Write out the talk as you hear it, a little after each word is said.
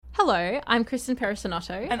Hello, I'm Kristen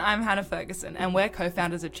Perisonotto. And I'm Hannah Ferguson, and we're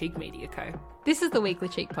co-founders of Cheek Media Co. This is the Weekly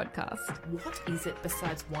Cheek podcast. What is it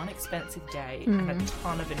besides one expensive day and a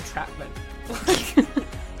ton of entrapment?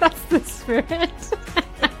 That's the spirit.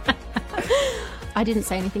 I didn't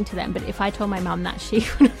say anything to them, but if I told my mum that, she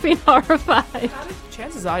would have been horrified.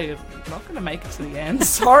 Chances are you're not going to make it to the end.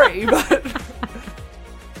 Sorry, but...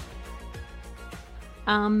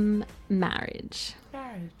 Marriage.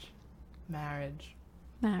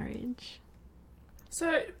 Marriage.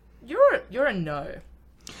 So, you're a no.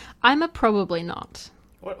 I'm a probably not.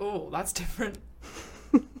 What? Oh, that's different.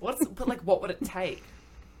 But what would it take?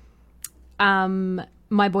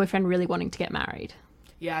 My boyfriend really wanting to get married.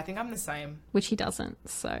 Yeah, I think I'm the same. Which he doesn't,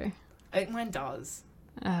 so... I think mine does.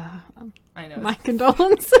 I know. My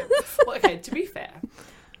condolences. Well, okay, to be fair,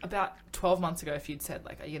 about 12 months ago, if you'd said,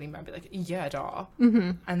 are you getting married? I'd be like, yeah, duh.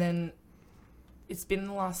 Mm-hmm. And then it's been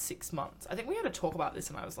the last 6 months. I think we had a talk about this,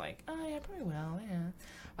 and I was like, oh, yeah, probably will, yeah.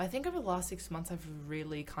 I think over the last 6 months, I've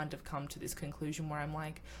really kind of come to this conclusion where I'm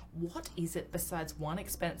like, what is it besides one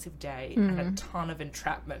expensive day and a ton of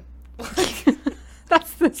entrapment?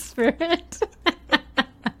 That's the spirit.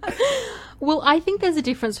 Well, I think there's a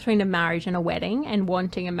difference between a marriage and a wedding, and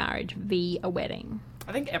wanting a marriage v. a wedding.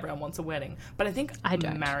 I think everyone wants a wedding, but I think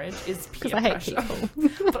marriage is peer I hate pressure.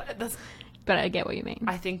 people. But I get what you mean.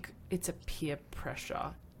 I think it's a peer pressure.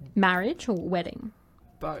 Marriage or wedding?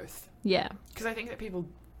 Both. Yeah. Because I think that people...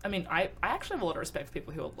 I mean, I actually have a lot of respect for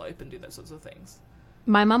people who elope and do those sorts of things.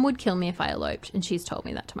 My mum would kill me if I eloped, and she's told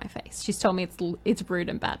me that to my face. She's told me it's rude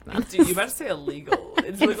and bad manners. Dude, you better say illegal.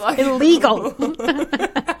 It's illegal.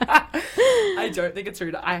 I don't think it's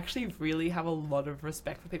rude. I actually really have a lot of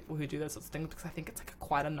respect for people who do those sorts of things, because I think it's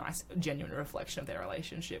quite a nice, genuine reflection of their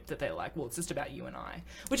relationship, that they're like, well, it's just about you and I.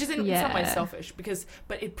 Which is in some ways selfish,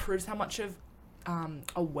 but it proves how much of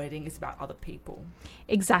a wedding is about other people.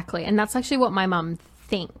 Exactly. And that's actually what my mum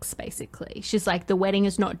thinks, basically. She's like, the wedding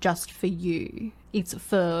is not just for you, it's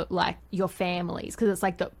for your families, because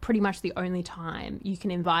it's pretty much the only time you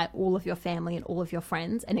can invite all of your family and all of your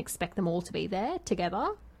friends and expect them all to be there together.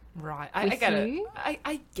 Right. I get it.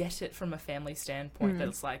 I get it from a family standpoint, that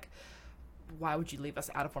it's like, why would you leave us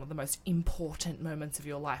out of one of the most important moments of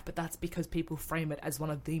your life? But that's because people frame it as one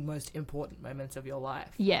of the most important moments of your life.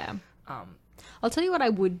 Yeah. I'll tell you what I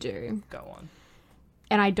would do. Go on.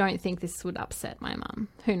 And I don't think this would upset my mum.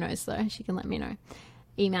 Who knows, though? She can let me know.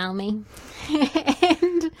 Email me.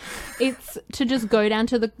 And it's to just go down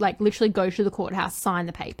to literally go to the courthouse, sign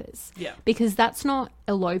the papers. Yeah. Because that's not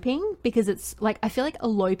eloping. Because it's I feel like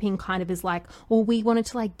eloping kind of is well, we wanted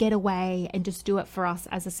to get away and just do it for us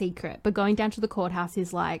as a secret. But going down to the courthouse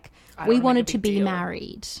is we wanted to be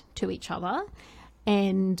married to each other.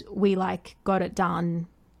 And we got it done.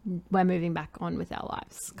 We're moving back on with our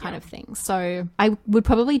lives kind of thing. So I would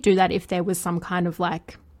probably do that if there was some kind of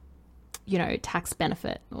tax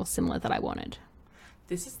benefit or similar that I wanted.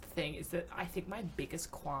 This is the thing, is that I think my biggest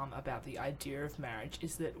qualm about the idea of marriage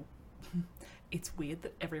is that it's weird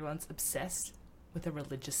that everyone's obsessed with a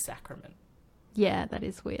religious sacrament. Yeah, that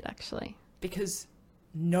is weird, actually. Because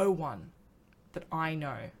no one that I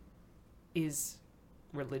know is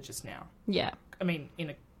religious now. Yeah. I mean, in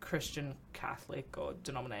a Christian, Catholic or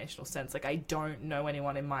denominational sense, I don't know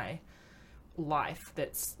anyone in my life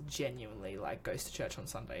that's genuinely goes to church on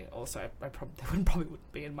Sunday. Also, I probably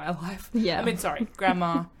wouldn't be in my life. Yeah. I mean, sorry,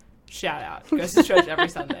 grandma, shout out, goes to church every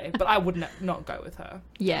Sunday, but I would not go with her.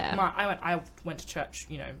 Yeah. I went to church,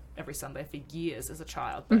 every Sunday for years as a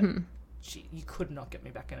child, but you could not get me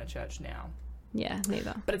back in a church now. Yeah,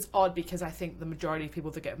 neither. But it's odd, because I think the majority of people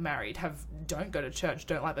that get married don't go to church,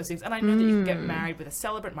 don't like those things. And I know that you can get married with a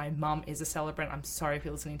celebrant. My mum is a celebrant. I'm sorry if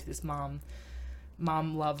you're listening to this, mum.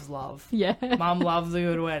 Mum loves love. Yeah. Mum loves a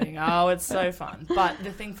good wedding. Oh, it's so fun. But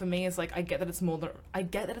the thing for me is I get that it's more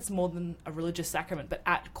than a religious sacrament, but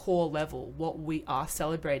at core level, what we are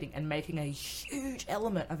celebrating and making a huge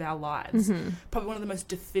element of our lives. Probably one of the most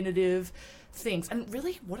definitive things. And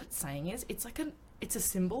really what it's saying is it's a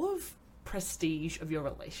symbol of prestige of your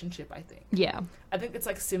relationship, I think. Yeah. I think it's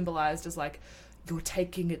symbolized as you're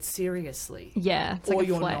taking it seriously. Yeah. It's or a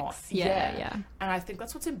you're flex. not. Yeah. And I think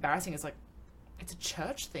that's what's embarrassing is it's a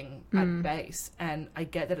church thing at base, and I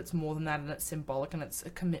get that it's more than that, and it's symbolic, and it's a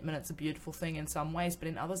commitment, it's a beautiful thing in some ways, but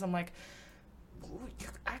in others I'm you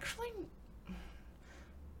actually,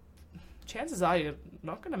 chances are you're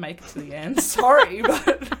not going to make it to the end. Sorry,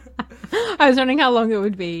 but I was wondering how long it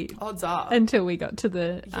would be. Odds are until we got to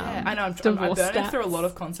the I know I'm burning through a lot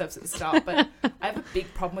of concepts at the start, but I have a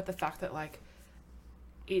big problem with the fact that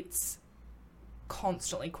it's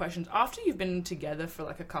constantly questioned. After you've been together for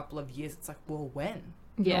a couple of years, it's well, when?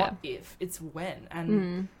 Yeah. Not if, it's when.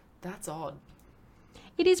 And That's odd.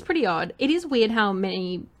 It is pretty odd. It is weird how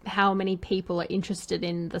many people are interested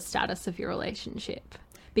in the status of your relationship,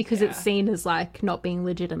 because it's seen as like not being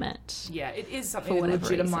legitimate. Yeah, it is something that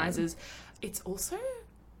legitimizes. Reason. It's also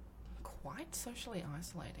quite socially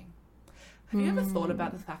isolating. Have you ever thought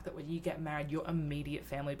about the fact that when you get married, your immediate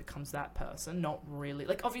family becomes that person? Not really.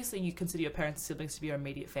 Like, obviously, you consider your parents and siblings to be your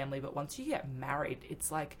immediate family, but once you get married,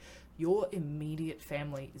 it's like your immediate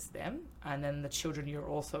family is them, and then the children you're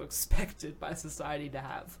also expected by society to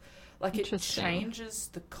have. Like, it changes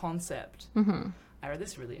the concept. Mm-hmm. I read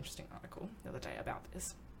this really interesting article the other day about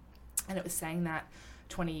this, and it was saying that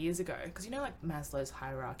 20 years ago, because you know, like Maslow's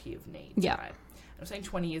hierarchy of needs, right? And I was saying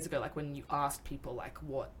 20 years ago, like when you asked people like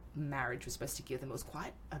what marriage was supposed to give them, it was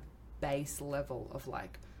quite a base level of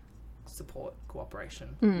like support,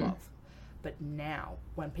 cooperation, love. But now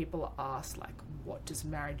when people are asked like what does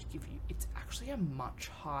marriage give you, it's actually a much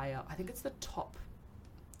higher, I think it's the top,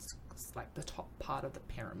 it's like the top part of the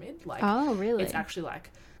pyramid. Like, oh really? It's actually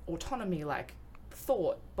like autonomy, like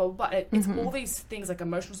thought, blah blah blah. It's all these things like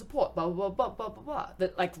emotional support, blah blah blah blah blah blah,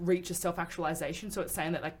 that like reach a self-actualization. So it's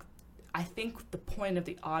saying that like, I think the point of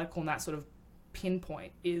the article and that sort of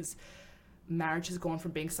pinpoint is marriage has gone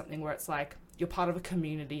from being something where it's like you're part of a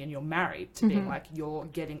community and you're married to being like you're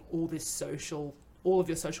getting all of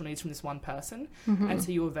your social needs from this one person, and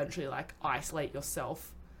so you eventually like isolate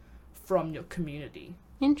yourself from your community.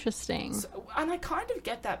 Interesting. So, and I kind of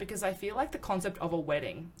get that, because I feel like the concept of a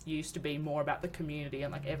wedding used to be more about the community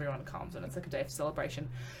and like everyone comes and it's like a day of celebration,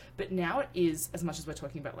 but now it is, as much as we're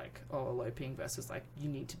talking about like eloping versus like you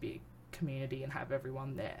need to be community and have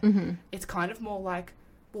everyone there, it's kind of more like,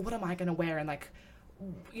 well, what am I going to wear, and like,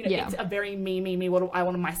 you know, it's a very me, what do I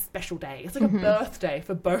want on my special day. It's like a birthday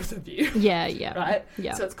for both of you. Right?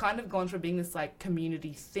 So it's kind of gone from being this like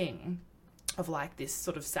community thing of like this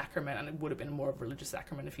sort of sacrament, and it would have been more of a religious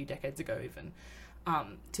sacrament a few decades ago even,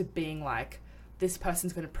 to being like, this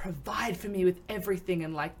person's going to provide for me with everything,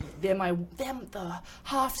 and like them the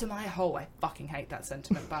half to my whole. I fucking hate that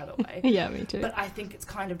sentiment, by the way. Yeah, me too. But I think it's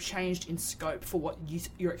kind of changed in scope for what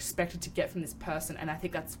you're expected to get from this person, and I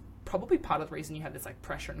think that's probably part of the reason you have this like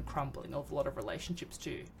pressure and crumbling of a lot of relationships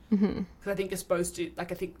too. Because I think you're supposed to,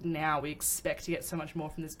 like, I think now we expect to get so much more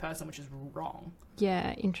from this person, which is wrong.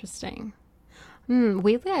 Yeah, interesting.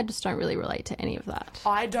 Weirdly, I just don't really relate to any of that.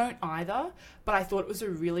 I don't either, but I thought it was a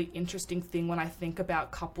really interesting thing when I think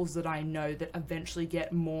about couples that I know that eventually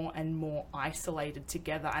get more and more isolated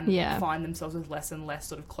together and find themselves with less and less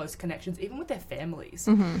sort of close connections, even with their families.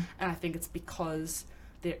 And I think it's because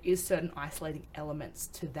there is certain isolating elements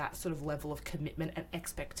to that sort of level of commitment and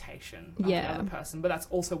expectation of the other person, but that's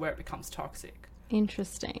also where it becomes toxic.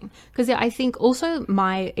 Interesting. Because I think also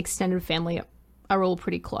my extended family are all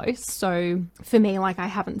pretty close. So for me, like, I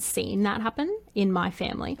haven't seen that happen in my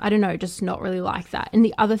family. I don't know, just not really like that. And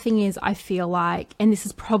the other thing is, I feel like, and this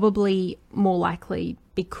is probably more likely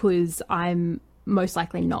because I'm most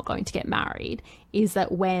likely not going to get married, is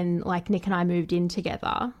that when like Nick and I moved in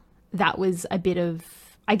together, that was a bit of,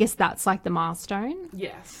 I guess that's like the milestone.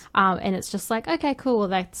 Yes. And it's just like, okay, cool. Well,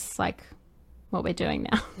 that's like what we're doing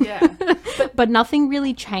now. Yeah. But nothing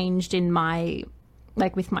really changed in my,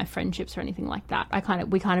 like, with my friendships or anything like that.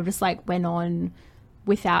 We kind of just like went on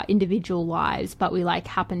with our individual lives, but we like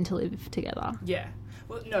happened to live together. Yeah.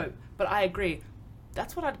 Well, no, but I agree.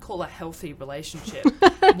 That's what I'd call a healthy relationship.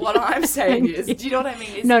 What I'm saying is, do you know what I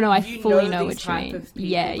mean? No, I fully know what you mean.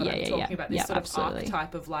 Yeah. Talking about this sort of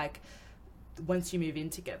archetype of like, once you move in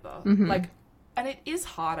together, like, and it is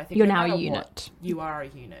hard. I think you're now a unit. You are a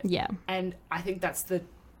unit. Yeah. And I think that's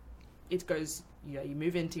it goes, you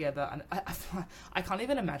move in together, and I can't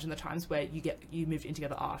even imagine the times where you moved in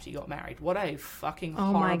together after you got married. What a fucking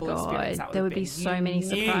horrible experience that would there would be so many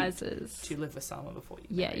surprises. To live with someone before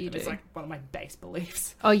you you do. It's like one of my base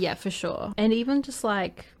beliefs. Oh yeah, for sure. And even just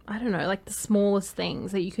like, I don't know, like the smallest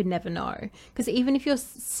things that you could never know. Because even if you're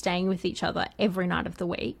staying with each other every night of the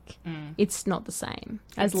week, it's not the same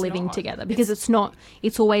as living together, because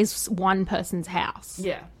it's always one person's house.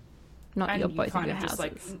 Yeah. Not your both of your houses.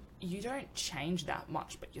 Like, you don't change that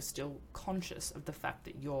much, but you're still conscious of the fact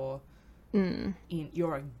that you're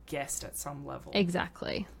a guest at some level.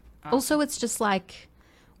 Exactly. Also, it's just like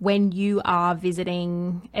when you are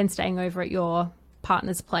visiting and staying over at your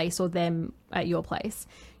partner's place or them at your place,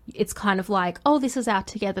 it's kind of like, oh, this is our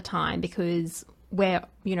together time because we're,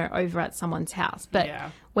 over at someone's house. But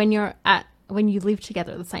when you live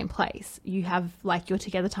together at the same place, you have like your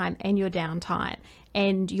together time and your downtime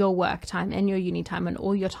and your work time and your uni time and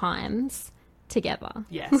all your times together.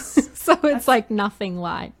 Yes. So it's like nothing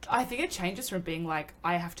like... I think it changes from being like,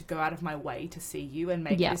 I have to go out of my way to see you and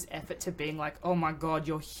make this effort to being like, oh my God,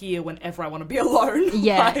 you're here whenever I want to be alone.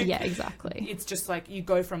 Yeah, like, yeah, exactly. It's just like you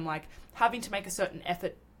go from like having to make a certain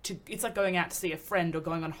effort to, it's like going out to see a friend or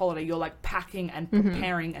going on holiday. You're like packing and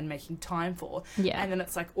preparing and making time for. Yeah. And then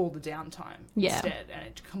it's like all the downtime instead. And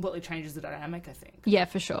it completely changes the dynamic, I think. Yeah,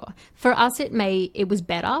 for sure. For us, it was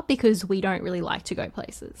better because we don't really like to go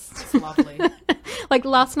places. It's lovely. Like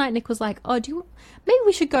last night, Nick was like, oh, maybe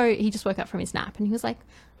we should go. He just woke up from his nap and he was like,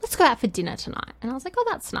 let's go out for dinner tonight. And I was like, oh,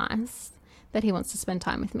 that's nice that he wants to spend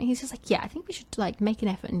time with me. He's just like, yeah, I think we should like make an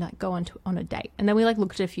effort and like go on a date. And then we like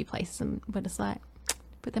looked at a few places and we're just like,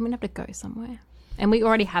 but then we'd have to go somewhere. And we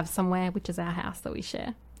already have somewhere, which is our house that we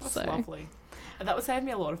share. That's lovely. And that would save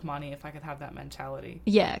me a lot of money if I could have that mentality.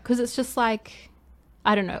 Yeah, because it's just like,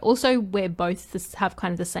 I don't know. Also, we're both have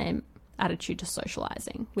kind of the same attitude to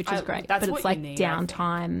socializing, which is great. But it's like need,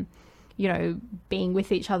 downtime, you know, being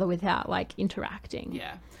with each other without like interacting.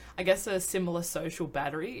 Yeah. I guess a similar social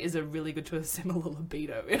battery is really good to a similar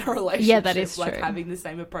libido in a relationship. Yeah, that is like true. Having the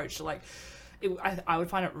same approach to like, I would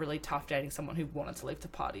find it really tough dating someone who wanted to leave the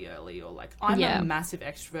party early, or like I'm a massive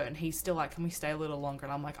extrovert and he's still like, can we stay a little longer?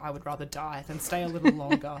 And I'm like, I would rather die than stay a little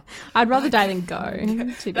longer. I'd rather die than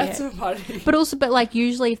go. That's so funny. But like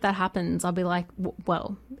usually if that happens, I'll be like,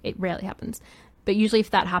 well, it rarely happens. But usually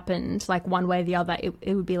if that happened, like one way or the other,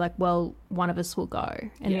 it would be like, well, one of us will go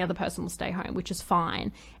and the other person will stay home, which is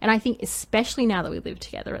fine. And I think especially now that we live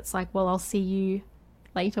together, it's like, well, I'll see you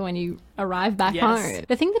later when you arrive back home.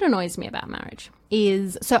 The thing that annoys me about marriage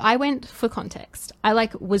is, so I went, for context, I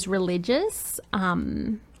like was religious at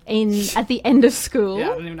the end of school. Yeah,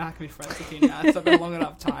 I don't even know how I can be friends with you now. It's been a long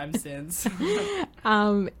enough time since.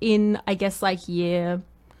 In, I guess, like year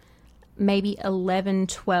maybe 11,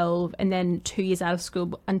 12, and then 2 years out of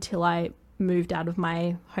school until I moved out of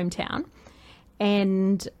my hometown.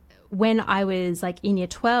 And when I was like in year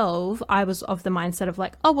 12, I was of the mindset of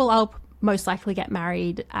like, oh, well, I'll most likely get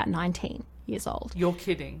married at 19 years old. You're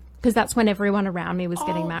kidding. Because that's when everyone around me was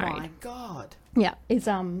getting married. Oh my God. Yeah.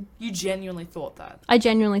 You genuinely thought that? I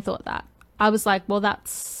genuinely thought that. I was like, well,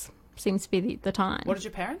 seems to be the time. What did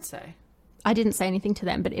your parents say? I didn't say anything to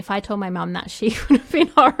them, but if I told my mum that, she would have been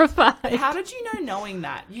horrified. How did you know knowing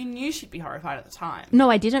that? You knew she'd be horrified at the time. No,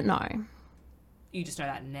 I didn't know. You just know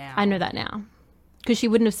that now. I know that now. Because she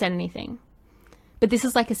wouldn't have said anything. But this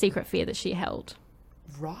is like a secret fear that she held.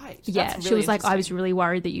 Right. Yeah, she was like, I was really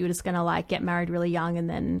worried that you were just going to like get married really young and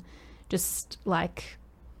then just like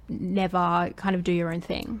never kind of do your own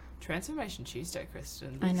thing. Transformation Tuesday,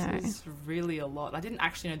 Kristen. I know. This is really a lot. I didn't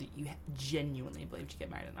actually know that you genuinely believed you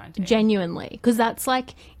get married at 19. Genuinely. Because that's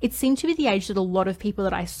like, it seemed to be the age that a lot of people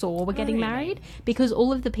that I saw were getting married. Because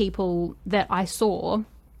all of the people that I saw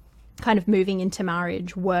kind of moving into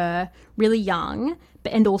marriage were really young,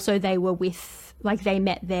 and also they were with, like, they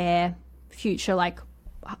met their future, like,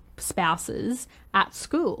 spouses at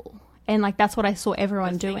school. And, like, that's what I saw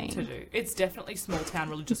everyone doing. To do. It's definitely small town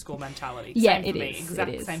religious school mentality. Yeah, same for me. Is.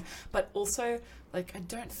 Exactly the same. But also, like, I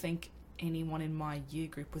don't think anyone in my year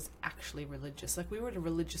group was actually religious. Like, we were at a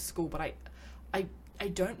religious school, but I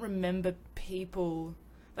don't remember people...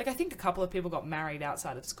 Like, I think a couple of people got married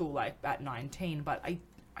outside of school, like, at 19, but I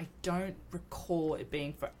don't recall it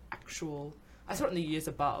being for actual... I saw it in the years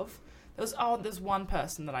above. There's one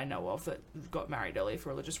person that I know of that got married early for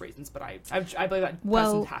religious reasons, but I believe that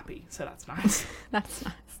person's happy, so that's nice. That's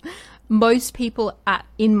nice. Most people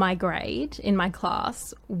in my grade, in my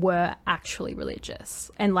class, were actually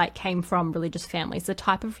religious and like came from religious families. The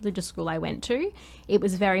type of religious school I went to, it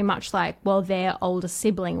was very much like, well, their older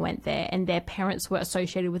sibling went there and their parents were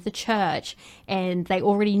associated with the church and they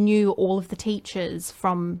already knew all of the teachers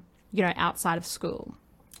from, you know, outside of school.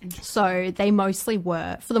 So they mostly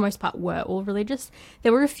were, for the most part, were all religious.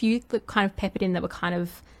 There were a few that kind of peppered in that were kind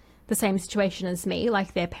of the same situation as me.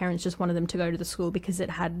 Like their parents just wanted them to go to the school because it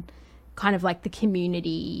had kind of like the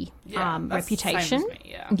community reputation. Same as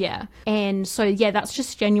me, yeah. And so, yeah, that's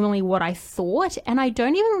just genuinely what I thought. And I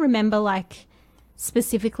don't even remember like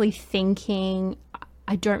specifically thinking,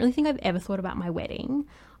 I don't really think I've ever thought about my wedding.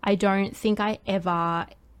 I don't think I ever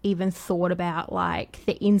even thought about like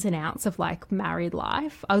the ins and outs of like married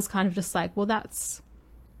life. I was kind of just like, well, that's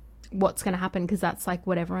what's going to happen because that's like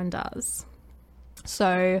what everyone does.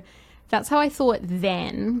 So that's how I thought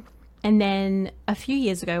then. And then a few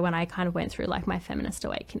years ago when I kind of went through like my feminist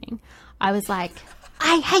awakening, I was like,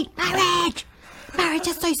 I hate marriage. Marriage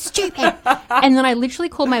is so stupid. And then I literally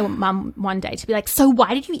called my mum one day to be like, so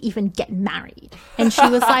why did you even get married? And she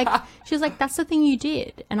was like, that's the thing you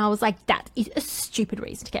did. And I was like, that is a stupid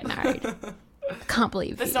reason to get married. Can't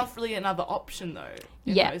believe there's not really another option though.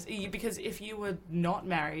 Yeah. Because if you were not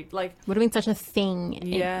married, like... Would have been such a thing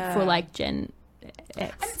for like Gen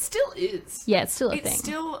X. And it still is. Yeah, it's still a thing. It's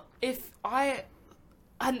still,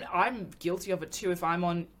 and I'm guilty of it too, if I'm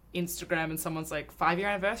on Instagram and someone's like, 5-year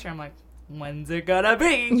anniversary, I'm like, when's it gonna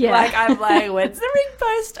be? Yeah. Like, I'm like, when's the ring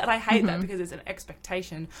post? And I hate that because it's an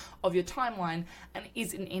expectation of your timeline and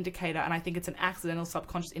is an indicator, and I think it's an accidental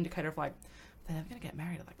subconscious indicator of like, they're never gonna get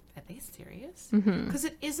married. I'm like, are they serious? Because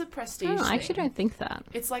it is a prestige thing. I actually don't think that.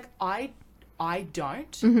 It's like, I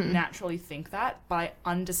don't naturally think that, but I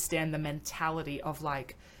understand the mentality of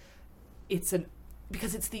like,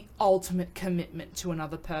 because it's the ultimate commitment to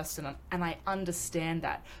another person, and I understand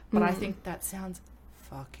that, but I think that sounds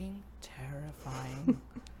fucking terrifying.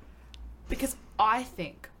 Because I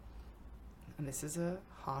think, and this is a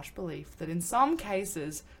harsh belief, that in some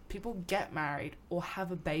cases people get married or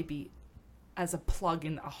have a baby as a plug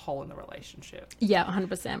in a hole in the relationship. Yeah,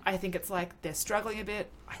 100%. I think it's like they're struggling a bit.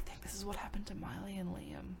 I think this is what happened to Miley and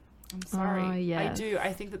Liam. I'm sorry. Oh, yes. I do.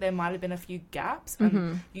 I think that there might have been a few gaps,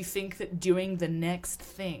 and you think that doing the next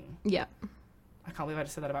thing. Yeah. I can't believe I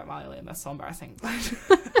just said that about Miley and that's so embarrassing.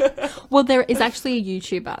 Well, there is actually a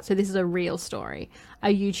YouTuber, so this is a real story, a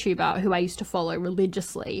YouTuber who I used to follow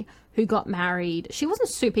religiously who got married. She wasn't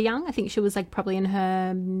super young. I think she was like probably in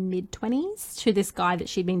her mid-20s to this guy that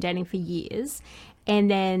she'd been dating for years. And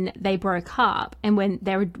then they broke up, and when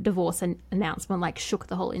their divorce announcement like shook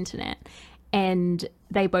the whole internet, and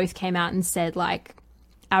they both came out and said like,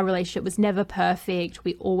 our relationship was never perfect.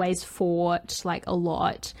 We always fought like a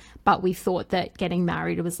lot, but we thought that getting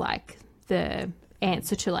married was like the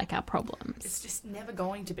answer to like our problems. It's just never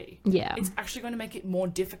going to be. Yeah. It's actually going to make it more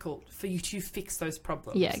difficult for you to fix those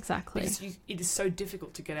problems. Yeah, exactly. Because it is so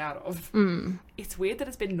difficult to get out of. It's weird that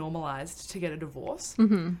it's been normalized to get a divorce,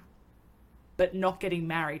 but not getting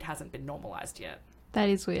married hasn't been normalized yet. That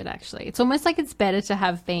is weird, actually. It's almost like it's better to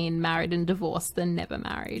have been married and divorced than never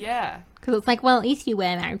married. Yeah. Because it's like, well, at least you were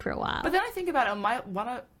married for a while. But then I think about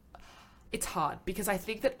it, it's hard because I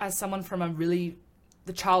think that as someone from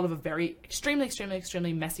the child of a very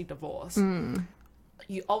extremely messy divorce,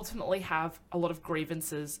 you ultimately have a lot of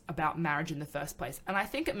grievances about marriage in the first place. And I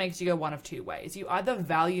think it makes you go one of two ways. You either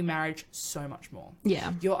value marriage so much more.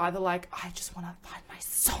 Yeah. You're either like, I just want to find my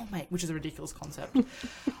soulmate, which is a ridiculous concept.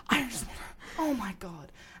 I just want to, oh my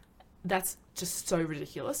God. That's just so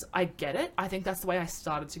ridiculous. I get it. I think that's the way I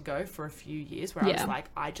started to go for a few years, where I was like,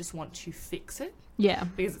 I just want to fix it. Yeah.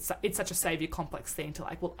 Because it's such a savior complex thing to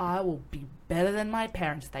like, well, I will be better than my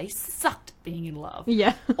parents. They sucked being in love.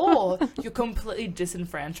 Yeah. Or you're completely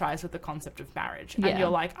disenfranchised with the concept of marriage. And you're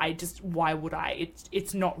like, why would I?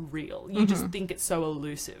 It's not real. You just think it's so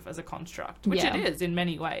elusive as a construct, which it is in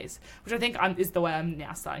many ways, which I think is the way I'm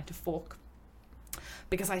now starting to fork.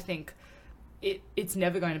 Because I think it's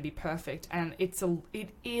never going to be perfect, and it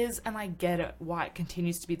is, and I get it, why it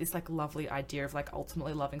continues to be this like lovely idea of like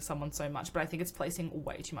ultimately loving someone so much, but I think it's placing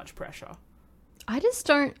way too much pressure. I just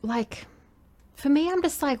don't like, for me, I'm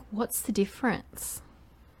just like, what's the difference?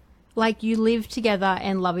 Like, you live together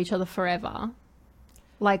and love each other forever.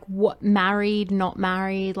 Like, what, married, not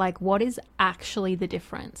married, like, what is actually the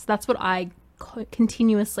difference? That's what I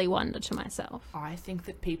continuously wonder to myself. I think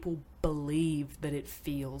that people believe that it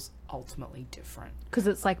feels ultimately different because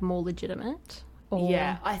it's like more legitimate. Or...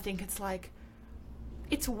 yeah, I think it's like,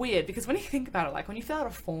 it's weird because when you think about it, like when you fill out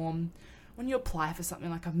a form, when you apply for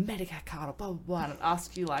something like a Medicare card or blah blah blah, and it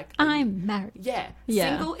asks you like, I'm married. Yeah.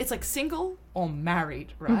 Single. It's like single or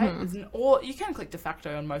married, right? Or you can click de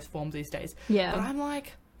facto on most forms these days. Yeah. But I'm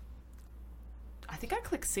like, I think I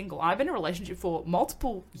click single. I've been in a relationship for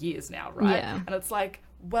multiple years now, right? Yeah. And it's like,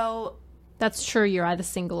 well... that's true. You're either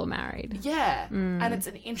single or married. Yeah. And it's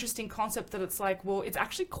an interesting concept that it's like, well, it's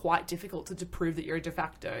actually quite difficult to prove that you're a de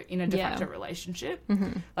facto in a de facto relationship.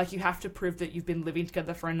 Like, you have to prove that you've been living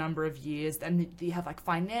together for a number of years, and you have like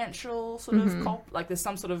financial sort of, like there's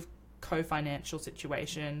some sort of co-financial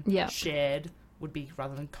situation. Yeah. Shared would be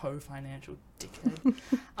rather than co-financial, dickhead.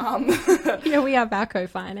 Yeah, we have our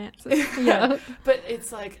co-finances. Yeah. But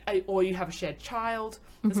it's like, or you have a shared child.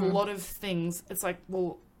 There's a lot of things. It's like,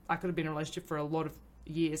 well, I could have been in a relationship for a lot of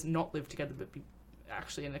years, not live together, but be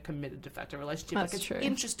actually in a committed de facto relationship. That's like, it's true.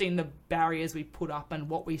 Interesting the barriers we put up and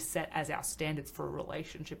what we set as our standards for a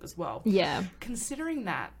relationship as well. Yeah. Considering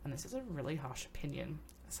that, and this is a really harsh opinion,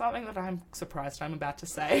 something that I'm surprised I'm about to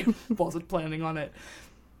say, wasn't planning on it.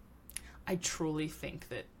 I truly think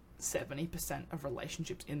that 70% of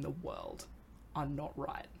relationships in the world are not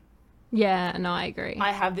right. Yeah, no, I agree.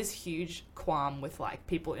 I have this huge qualm with, like,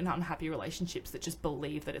 people in unhappy relationships that just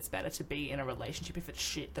believe that it's better to be in a relationship if it's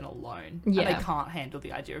shit than alone. Yeah. And they can't handle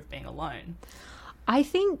the idea of being alone. I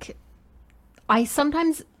think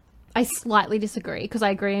I slightly disagree because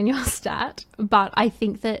I agree on your stat, but I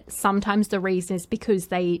think that sometimes the reason is because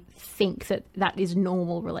they think that that is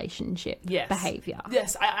normal relationship behavior.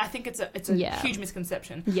 Yes, I think it's a huge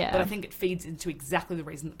misconception. Yeah. But I think it feeds into exactly the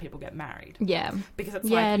reason that people get married. Yeah. Because it's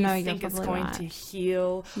you think it's going to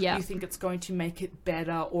heal, you think it's going to make it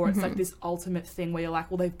better, or it's like this ultimate thing where you're like,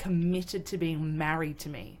 well, they've committed to being married to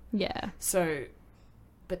me. Yeah. So,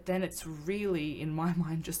 but then it's really, in my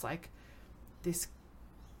mind, just like this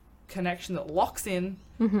connection that locks in,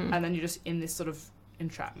 and then you're just in this sort of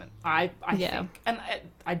entrapment. I think, and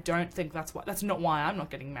I don't think that's not why I'm not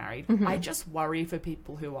getting married. I just worry for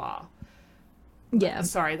people who are. Yeah.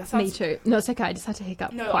 Sorry, that sounds... Me too. No, it's okay. I just had to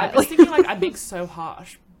hiccup. No, quietly. I was thinking like I'm being so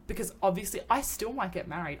harsh because obviously I still might get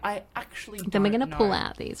married. I actually don't Then we're going to know. pull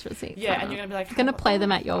out these receipts. Yeah, and you're going to be like... I'm going to play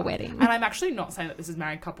them at your wedding. And I'm actually not saying that this is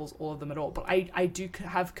married couples, all of them at all, but I do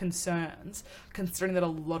have concerns considering that a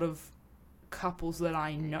lot of couples that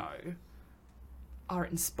I know are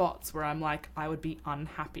in spots where I'm like, I would be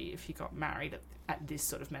unhappy if you got married at this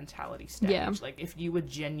sort of mentality stage. Yeah. Like, if you were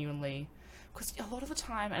genuinely... Because a lot of the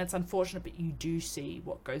time, and it's unfortunate, but you do see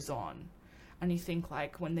what goes on. And you think,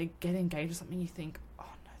 like, when they get engaged or something, you think, oh,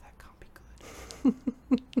 no, that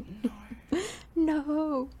can't be good.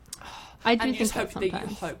 No. I do and you think just hope sometimes. that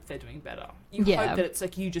you hope they're doing better. You hope that it's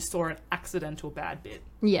like you just saw an accidental bad bit.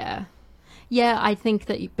 Yeah. Yeah, I think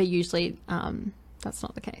that, but usually that's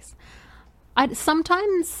not the case.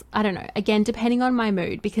 Sometimes, I don't know, again, depending on my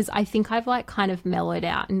mood, because I think I've like kind of mellowed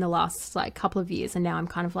out in the last like couple of years, and now I'm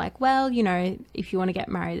kind of like, well, you know, if you want to get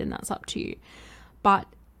married, then that's up to you. But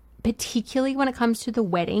particularly when it comes to the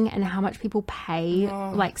wedding and how much people pay,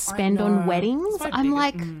 spend on weddings, I'm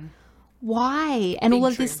like, why? And all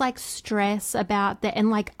of this like stress about that,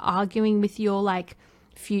 and like arguing with your like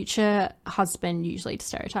future husband, usually to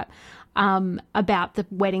stereotype, about the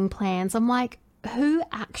wedding plans. I'm like, who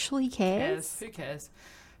actually cares? Who cares?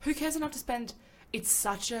 Who cares enough to spend? It's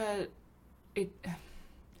such a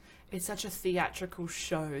theatrical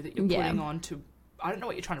show that you're putting on to. I don't know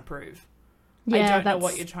what you're trying to prove. Yeah, I don't know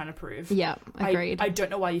what you're trying to prove. Yeah, agreed. I don't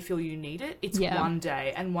know why you feel you need it. It's one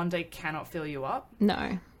day, and one day cannot fill you up.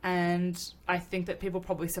 No. And I think that people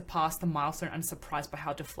probably surpass the milestone and are surprised by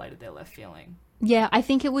how deflated they're left feeling. Yeah, I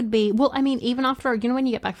think it would be... Well, I mean, even after... You know when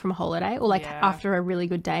you get back from a holiday, or like after a really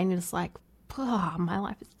good day, and you're just like, oh, my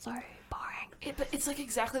life is so boring. But it's like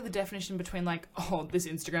exactly the definition between like, oh, this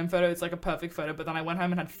Instagram photo, it's like a perfect photo, but then I went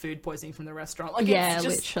home and had food poisoning from the restaurant. Like, it's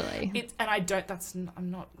just, literally.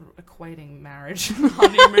 I'm not equating marriage,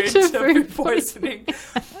 honeymoon to food poisoning.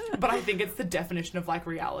 But I think it's the definition of like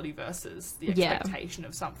reality versus the expectation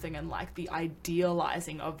of something, and like the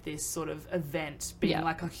idealizing of this sort of event being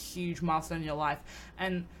like a huge milestone in your life.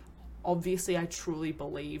 And obviously I truly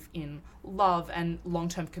believe in love and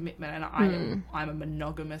long-term commitment, and I'm a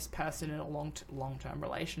monogamous person in a long-term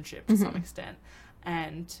relationship to some extent,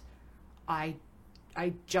 and I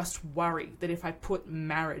just worry that if I put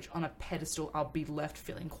marriage on a pedestal, I'll be left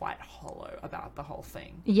feeling quite hollow about the whole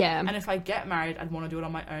thing. Yeah. And if I get married, I'd want to do it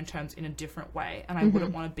on my own terms in a different way, and I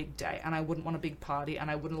wouldn't want a big day, and I wouldn't want a big party, and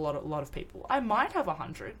I wouldn't a lot of people. I might have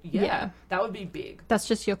 100. Yeah. That would be big. That's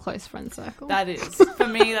just your close friend circle. That is. For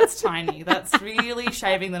me, that's tiny. That's really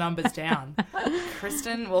shaving the numbers down.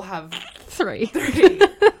 Kristen will have 3.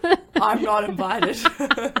 I'm not invited.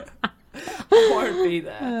 I won't be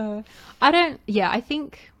there. I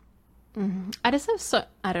think I just have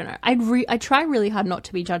I don't know. I try really hard not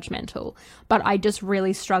to be judgmental, but I just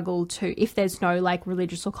really struggle to, if there's no like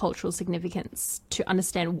religious or cultural significance, to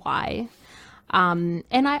understand why. And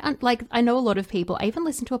I know a lot of people. I even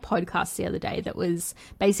listened to a podcast the other day that was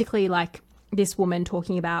basically like this woman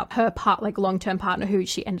talking about her long-term partner who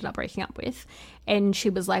she ended up breaking up with, and she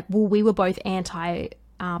was like, well, we were both married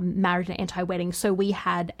and anti-wedding, so we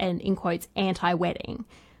had an, in quotes, anti-wedding,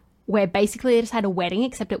 where basically they just had a wedding,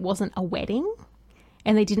 except it wasn't a wedding,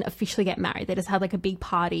 and they didn't officially get married. They just had like a big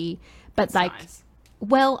party, but that's like, nice.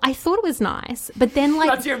 Well, I thought it was nice, but then like...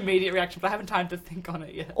 That's your immediate reaction, but I haven't time to think on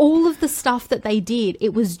it yet. All of the stuff that they did,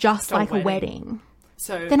 it was just like a wedding.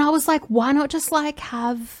 So then I was like, why not just like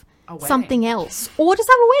have something else, or just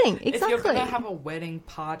have a wedding? Exactly. If you're going to have a wedding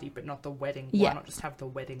party but not the wedding, why not just have the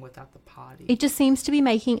wedding without the party? It just seems to be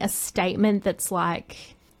making a statement that's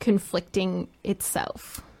like conflicting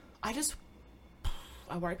itself. I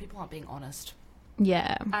worry people aren't being honest.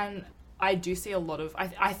 Yeah. And I do see a lot of...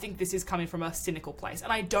 I think this is coming from a cynical place,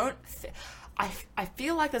 and I don't... I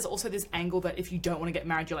feel like there's also this angle that if you don't want to get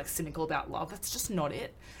married, you're like cynical about love. That's just not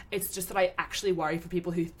it. It's just that I actually worry for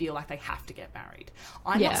people who feel like they have to get married.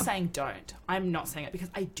 I'm not saying don't. I'm not saying it,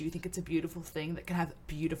 because I do think it's a beautiful thing that can have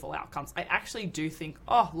beautiful outcomes. I actually do think,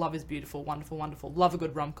 love is beautiful, wonderful, wonderful. Love a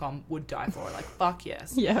good rom-com, would die for it. Like, fuck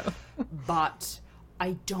yes. Yeah. But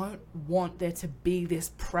I don't want there to be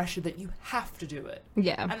this pressure that you have to do it.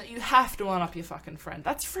 Yeah. And that you have to one up your fucking friend.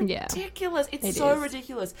 That's ridiculous. Yeah. It's so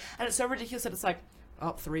ridiculous. And it's so ridiculous that it's like,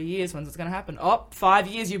 3 years, when's it's going to happen? 5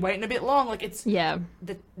 years, you're waiting a bit long. Like, it's... Yeah.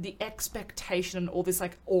 The expectation and all this,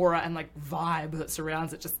 like, aura and, like, vibe that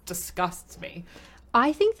surrounds it just disgusts me.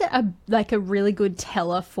 I think that a really good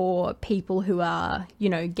teller for people who are, you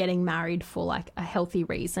know, getting married for like a healthy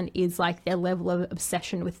reason is like their level of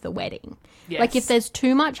obsession with the wedding. Yes. Like if there's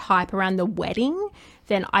too much hype around the wedding,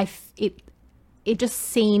 then it just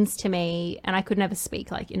seems to me, and I could never speak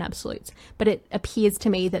like in absolutes, but it appears to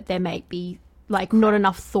me that there may be like not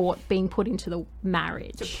enough thought being put into the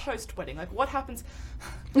marriage. The post-wedding, like what happens?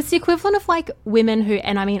 It's the equivalent of like women who,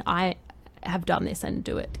 and I mean, I have done this and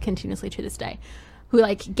do it continuously to this day, who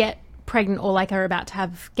like get pregnant or like are about to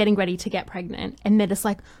getting ready to get pregnant, and they're just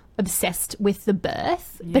like obsessed with the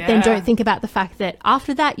birth, but then don't think about the fact that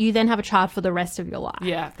after that you then have a child for the rest of your life.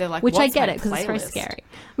 Yeah, they're like, which I get it, because it's very scary.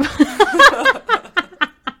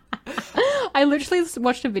 I literally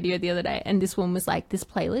watched a video the other day, and this woman was like, "This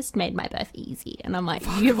playlist made my birth easy," and I'm like,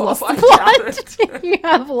 "You've lost the plot. You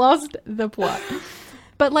have lost the plot."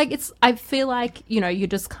 But like, I feel like, you know, you're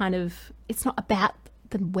just kind of, it's not about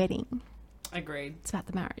the wedding. Agreed. It's about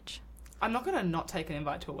the marriage. I'm not going to not take an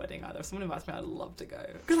invite to a wedding either. If someone invites me, I'd love to go.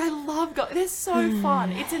 Because I love going. They're so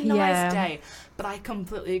fun. It's a nice day. But I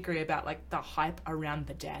completely agree about, like, the hype around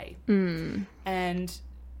the day. Mm. And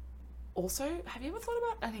also, have you ever thought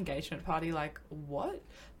about an engagement party? Like, what?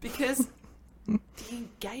 Because the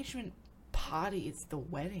engagement party is the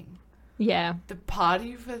wedding. Yeah. The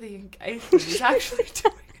party for the engagement is actually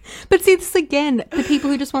doing. But see, this again, the people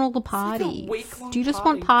who just want all the parties. Do you just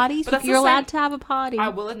want parties? If you're allowed to have a party. I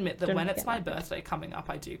will admit that when it's my birthday coming up,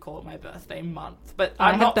 I do call it my birthday month. But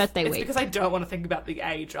I have birthday week. It's because I don't want to think about the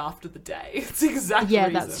age after the day. It's exactly the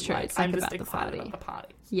reason. That's true. Like, I'm just excited about the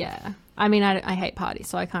party. Yeah. I mean, I hate parties,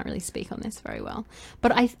 so I can't really speak on this very well.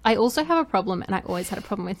 But I also have a problem, and I always had a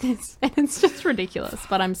problem with this, and it's just ridiculous,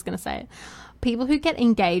 but I'm just going to say it. People who get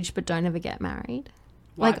engaged but don't ever get married.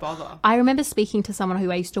 Why bother? I remember speaking to someone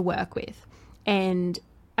who I used to work with, and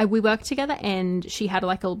we worked together, and she had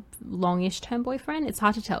like a longish term boyfriend. It's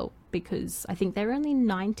hard to tell because I think they were only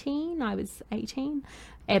 19, I was 18,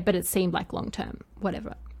 but it seemed like long term,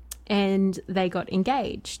 whatever. And they got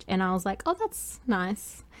engaged, and I was like, oh, that's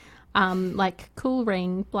nice. Like, cool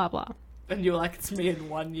ring, blah, blah. And you were like, it's me in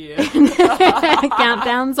 1 year.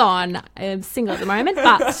 Countdown's on. I'm single at the moment,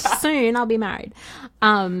 but soon I'll be married.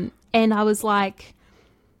 And I was like,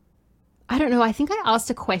 I don't know. I think I asked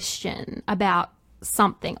a question about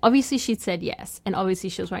something. Obviously, she'd said yes, and obviously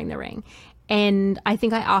she was wearing the ring. And I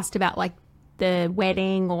think I asked about, like, the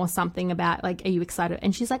wedding or something about, like, are you excited?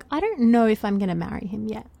 And she's like, I don't know if I'm going to marry him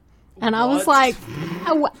yet. And I was like...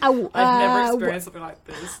 I've never experienced something like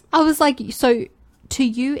this. I was like, so to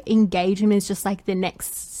you, engagement is just, like, the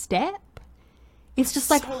next step? It's just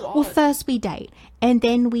like, well, first we date, and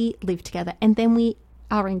then we live together, and then we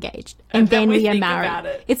are engaged, and then we are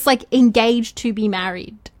married. It's like engaged to be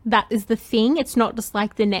married. That is the thing. It's not just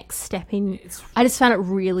like the next step in. I just found it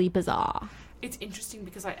really bizarre. It's interesting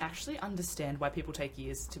because I actually understand why people take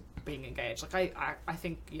years to being engaged. Like, I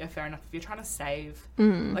think, yeah, fair enough. If you're trying to save,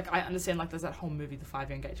 like, I understand, like, there's that whole movie, The 5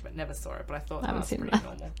 Year Engagement. Never saw it, but I thought that was pretty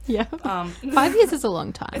normal. Yeah. 5 years is a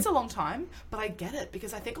long time. It's a long time, but I get it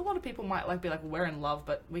because I think a lot of people might, like, be like, well, we're in love,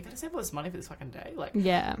 but we got to save all this money for this fucking day. Like,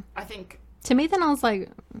 yeah. I think... To me, then I was like,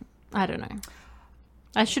 I don't know.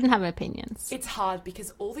 I shouldn't have opinions. It's hard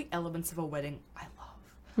because all the elements of a wedding, I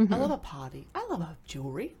love. I love a party. I love a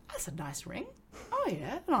jewellery. That's a nice ring. Oh,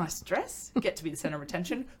 yeah. A nice dress. Get to be the centre of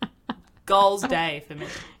attention. Goals day for me.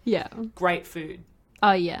 Yeah. Great food.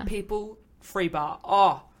 Oh, yeah. People, free bar.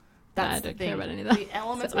 Oh, that's the thing. Care about any of that. The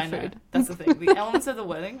elements, I know. That's the thing. The elements of the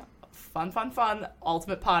wedding, fun,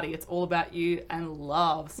 ultimate party. It's all about you and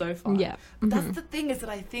love. So fun. Yeah. But that's the thing, is that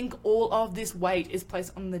I think all of this weight is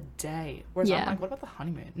placed on the day. Whereas I'm like, what about the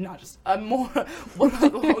honeymoon? No, just more, what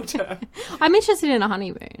about the long term? I'm interested in a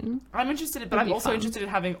honeymoon. I'm interested, but I'm also interested in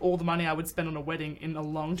having all the money I would spend on a wedding in a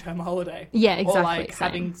long-term holiday. Yeah, exactly. Or like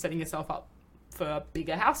setting yourself up for a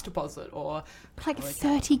bigger house deposit, or... But like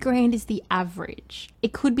 30 grand is the average.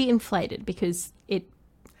 It could be inflated because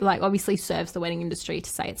like obviously serves the wedding industry to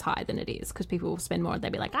say it's higher than it is, because people will spend more and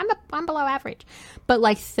they'll be like, I'm below average. But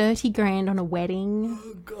like 30 grand on a wedding.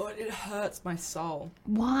 Oh God, it hurts my soul.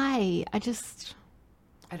 Why?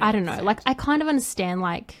 I don't know. Like, I kind of understand,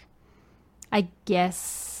 like, I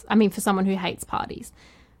guess, I mean, for someone who hates parties,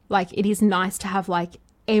 like, it is nice to have, like,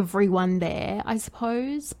 everyone there, I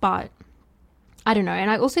suppose, but I don't know. And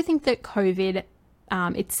I also think that COVID,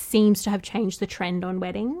 it seems to have changed the trend on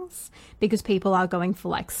weddings, because people are going for,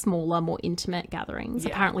 like, smaller, more intimate gatherings.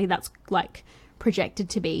 Yeah. Apparently that's, like, projected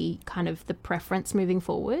to be kind of the preference moving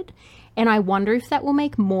forward. And I wonder if that will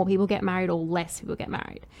make more people get married or less people get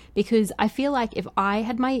married. Because I feel like if I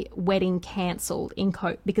had my wedding cancelled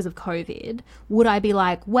because of COVID, would I be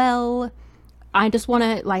like, well, I just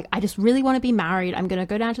really want to be married. I'm going to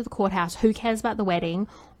go down to the courthouse. Who cares about the wedding?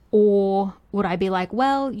 Or would I be like,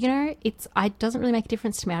 well, you know, it doesn't really make a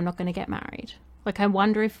difference to me. I'm not going to get married. Like, I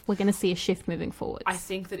wonder if we're going to see a shift moving forward. I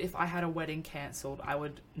think that if I had a wedding cancelled, I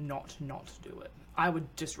would not do it. I would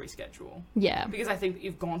just reschedule. Yeah. Because I think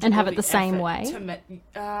you've gone to and have it the same way.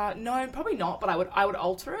 No, probably not. But I would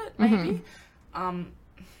alter it maybe. Mm-hmm.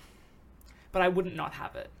 But I wouldn't not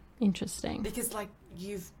have it. Interesting. Because like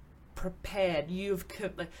you've prepared, you've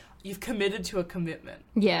committed to a commitment.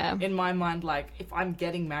 Yeah. In my mind, like if I'm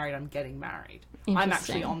getting married, I'm getting married. I'm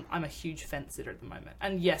a huge fence sitter at the moment.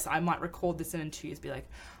 And yes, I might record this and in 2 years be like,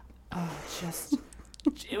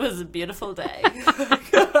 it was a beautiful day.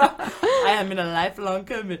 I am in a lifelong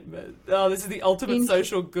commitment. Oh, this is the ultimate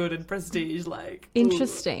social good and prestige. Like,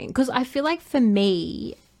 interesting. Because I feel like for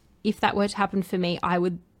me, if that were to happen for me, I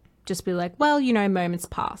would just be like, well, you know, moments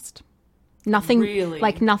passed.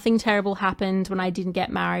 Nothing terrible happened when I didn't get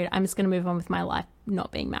married. I'm just going to move on with my life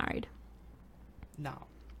not being married. No.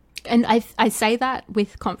 And I say that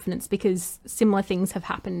with confidence because similar things have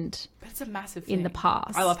happened. But it's a massive thing in the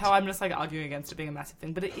past. I love how I'm just like arguing against it being a massive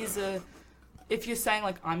thing, but it is if you're saying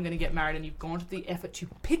like I'm going to get married and you've gone to the effort to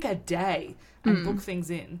pick a day and book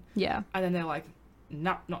things in, yeah, and then they're like,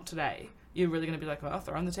 nah, not today. You're really going to be like, well,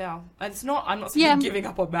 throw in the towel. And I'm not saying giving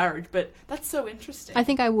up on marriage, but that's so interesting. I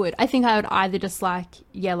think I would either just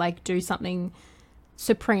do something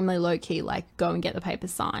supremely low key, like go and get the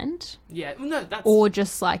papers signed. Yeah, no, that's... Or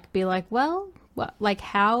just like be like, well, what, like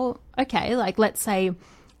how, okay, like let's say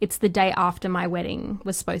it's the day after my wedding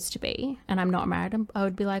was supposed to be and I'm not married. I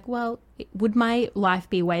would be like, well, would my life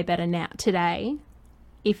be way better now today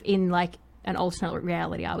if in like an alternate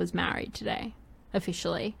reality I was married today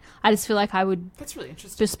officially? I just feel like I would... That's really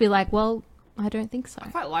interesting. Just be like, well, I don't think so. I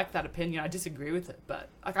quite like that opinion. I disagree with it, but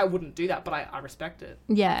like I wouldn't do that, but I respect it.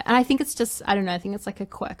 Yeah, and I think it's just, I don't know, I think it's like a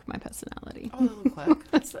quirk of my personality. Oh, a little quirk.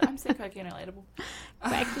 I'm so quirky and relatable.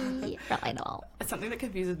 Quirky, relatable. Something that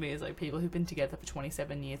confuses me is like people who've been together for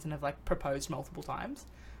 27 years and have like proposed multiple times.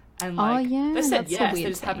 And like, they said yes, they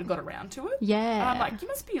just haven't got around to it. Yeah. And I'm like, you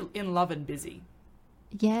must be in love and busy.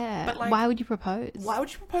 Yeah. But like, why would you propose? Why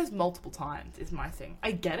would you propose multiple times is my thing.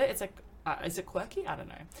 I get it. It's like, is it quirky? I don't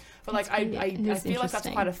know. But like, I feel like that's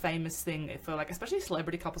quite a famous thing for like, especially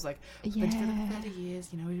celebrity couples. Like, we've been together for 30 years.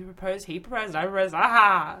 You know, you proposed, he proposed, I proposed.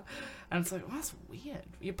 Aha! And it's like, well, that's weird.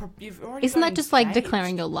 You've already. Isn't that just like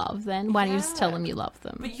declaring your love? Then why don't you just tell them you love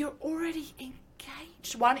them? But you're already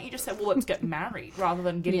engaged. Why don't you just say, well, let's get married rather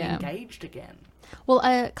than getting engaged again? Well,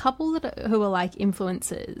 a couple who are like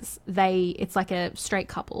influencers, it's like a straight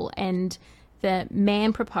couple, and the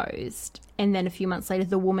man proposed, and then a few months later,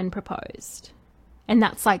 the woman proposed, and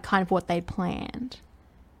that's like kind of what they planned.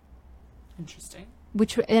 Interesting.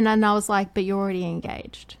 And I was like, but you're already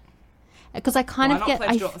engaged, because I kind of get. Why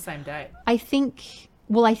not do it on the same day? I think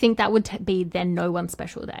that would be then no one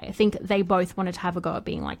special day. I think they both wanted to have a go at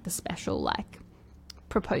being like the special like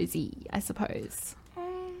proposee, I suppose.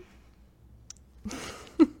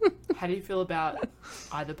 How do you feel about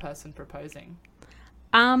either person proposing?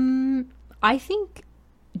 I think,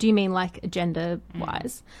 do you mean like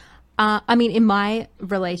gender-wise? I mean, in my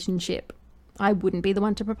relationship, I wouldn't be the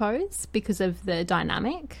one to propose because of the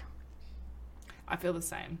dynamic. I feel the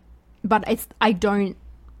same. But I don't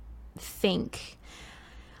think...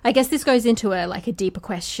 I guess this goes into a deeper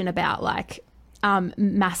question about like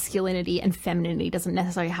masculinity and femininity doesn't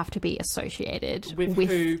necessarily have to be associated with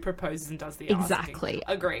who proposes and does the asking. Exactly.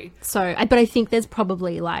 Agree. So, but I think there's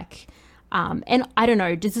probably like, and I don't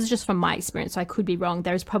know, this is just from my experience, so I could be wrong.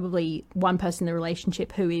 There's probably one person in the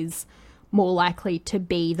relationship who is more likely to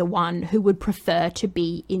be the one who would prefer to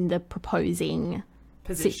be in the proposing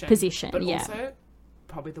position. But also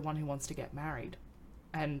probably the one who wants to get married.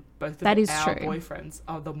 And both of our boyfriends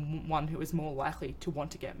are the one who is more likely to want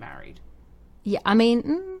to get married. Yeah, I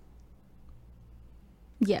mean,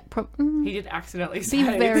 Yeah. He did accidentally say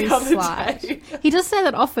be very the other slight. day. He does say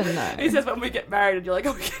that often, though. He says when we get married and you're like,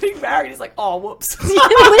 oh, we're getting married. He's like, oh, whoops.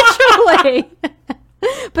 Literally.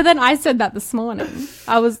 But then I said that this morning.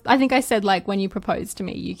 I think I said, like, when you propose to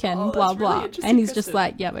me, you can blah, blah. Really and he's just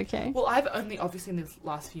like, yeah, okay. Well, I've only, obviously, in the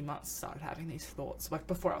last few months started having these thoughts. Like,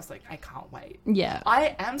 before I was like, I can't wait. Yeah.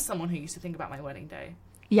 I am someone who used to think about my wedding day.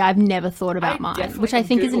 Yeah, I've never thought about mine, which I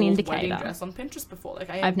think is an indicator. Wedding dress on Pinterest before. Like,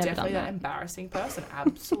 I am definitely that embarrassing person.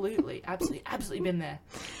 Absolutely, absolutely been there.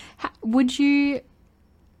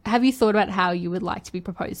 Have you thought about how you would like to be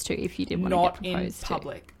proposed to if you did want to get proposed to? Not in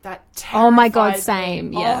public. That terrifies Oh my God,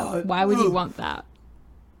 same. me. Yeah. Oh, why would you want that?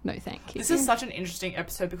 No, thank you. This is such an interesting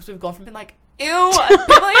episode because we've gone from being like, ew,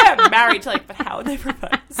 people get married to like, but how would they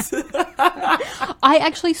propose? I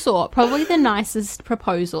actually saw probably the nicest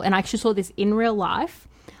proposal, and I actually saw this in real life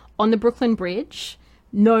on the Brooklyn Bridge.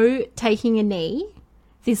 No taking a knee.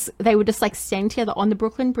 They were just like standing together on the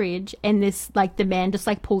Brooklyn Bridge, and the man just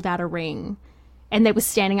like pulled out a ring. And they were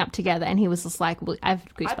standing up together, and he was just like, I have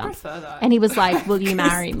goosebumps. I prefer that. And he was like, will you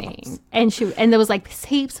marry me? And there was like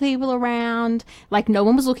heaps of people around. Like, no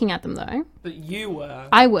one was looking at them, though. But you were.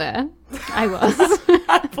 I was.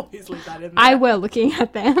 Please leave that in there. I were looking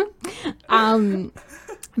at them.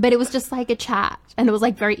 But it was just like a chat. And it was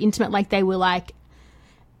like very intimate. Like, they were like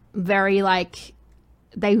very like,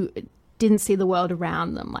 they didn't see the world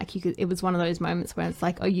around them. Like, it was one of those moments where it's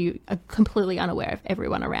like, oh, you are completely unaware of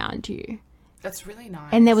everyone around you. That's really nice.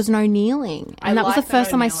 And there was no kneeling. And that was the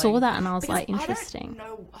first time I saw that, and I was because like, interesting.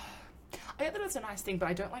 I get that it's a nice thing, but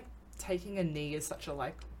I don't like taking a knee as such a,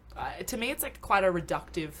 like, to me it's like quite a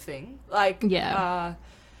reductive thing. Like, I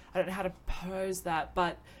don't know how to pose that,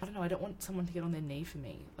 but I don't know, I don't want someone to get on their knee for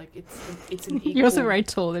me. Like, it's an equal... You're also very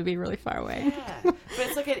tall, they'd be really far away. Yeah. But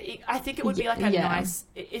it's like, I think it would be like a nice...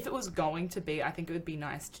 If it was going to be, I think it would be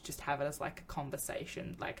nice to just have it as like a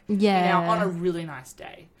conversation. Like, on a really nice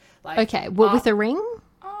day. Like, okay, with a ring?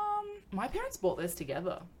 My parents bought this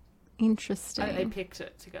together. Interesting. I think they picked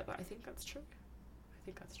it together. I think that's true.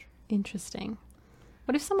 Interesting.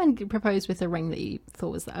 What if someone proposed with a ring that you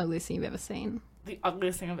thought was the ugliest thing you've ever seen? The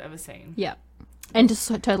ugliest thing I've ever seen. Yeah. And just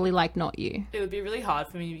totally, like, not you. It would be really hard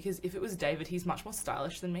for me because if it was David, he's much more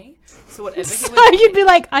stylish than me. So whatever he would... So you'd be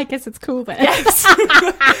like, I guess it's cool then. Yes.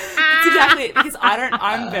 That's exactly it. Because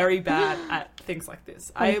I'm very bad at things like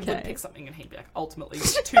this. I would pick something and he'd be like, ultimately,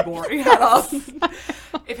 too boring.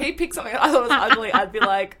 If he picked something I thought was ugly, I'd be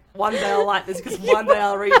like, one day I'll like this because one day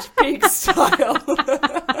I'll reach pig style.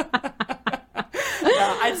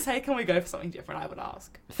 I'd say, can we go for something different? I would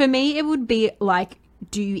ask. For me, it would be like,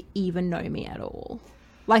 do you even know me at all?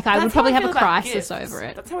 Like, I would probably have a crisis over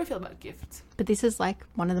it. That's how I feel about gifts. But this is like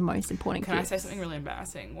one of the most important gifts. Can I say something really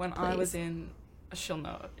embarrassing? When I was in, she'll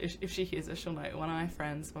know, if she hears it, she'll know. One of my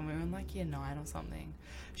friends, when we were in like year 9 or something,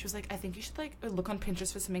 she was like, I think you should like look on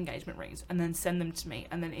Pinterest for some engagement rings and then send them to me.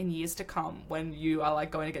 And then in years to come, when you are like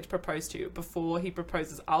going to get proposed to, before he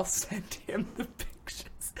proposes, I'll send him the pictures.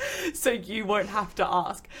 So you won't have to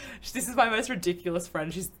ask. This is my most ridiculous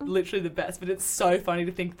friend. She's literally the best, but it's so funny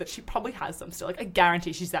to think that she probably has them still. Like, I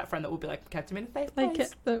guarantee she's that friend that will be like, kept him in a safe place. I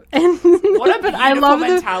kept them. What a beautiful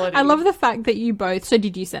mentality. I love the fact that you both... So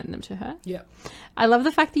did you send them to her? Yeah. I love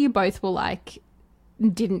the fact that you both were like...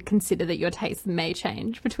 didn't consider that your taste may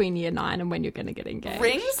change between year 9 and when you're going to get engaged.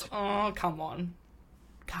 Rings? Oh, come on.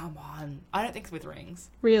 I don't think it's with rings.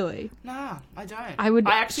 Really? Nah, I don't. I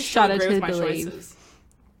actually shudder to my believe. Choices.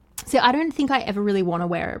 See, I don't think I ever really want to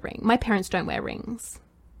wear a ring. My parents don't wear rings.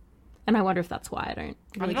 And I wonder if that's why I don't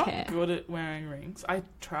really care. I'm not good at wearing rings. I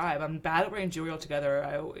try, but I'm bad at wearing jewelry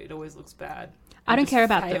altogether. It always looks bad. I don't care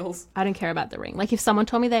about the ring. Like, if someone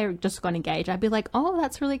told me they just got engaged, I'd be like, oh,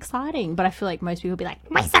 that's really exciting. But I feel like most people would be like,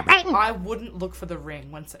 where's the ring? I wouldn't look for the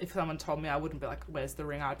ring. If someone told me, I wouldn't be like, where's the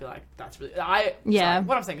ring? I'd be like, that's really... Sorry,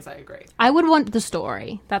 what I'm saying is I agree. I would want the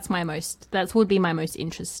story. That would be my most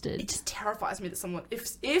interested. It just terrifies me that someone...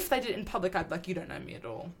 If they did it in public, I'd be like, you don't know me at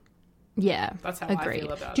all. Yeah. That's how I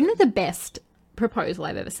feel about it. Do you know the best proposal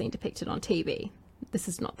I've ever seen depicted on TV? This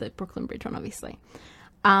is not the Brooklyn Bridge one, obviously.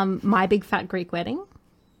 My Big Fat Greek Wedding.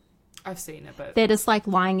 I've seen it, but... They're just, like,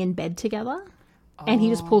 lying in bed together, and he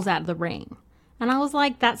just pulls out the ring. And I was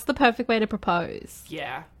like, that's the perfect way to propose.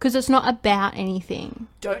 Yeah. Because it's not about anything.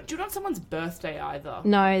 Don't do it on someone's birthday either.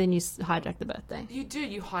 No, then you hijack the birthday. You do.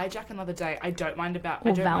 You hijack another day. I don't mind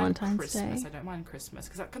Valentine's Christmas. Day. I don't mind Christmas,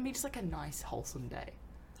 because that can be just, like, a nice, wholesome day.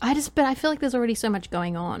 But I feel like there's already so much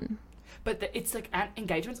going on. But it's, like,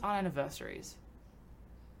 engagements aren't anniversaries.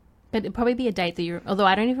 But it'd probably be a date that you... Although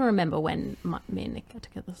I don't even remember when me and Nick got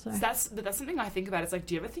together, so... That's something I think about. It's like,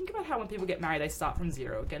 do you ever think about how when people get married, they start from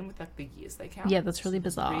zero again with, like, the years they count? Yeah, that's really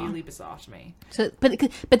bizarre. Really bizarre to me. So, but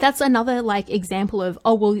that's another, like, example of,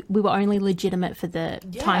 oh, well, we were only legitimate for the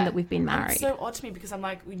time that we've been married. It's so odd to me because I'm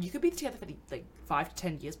like, you could be together for, like, 5 to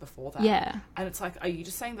 10 years before that. Yeah. And it's like, are you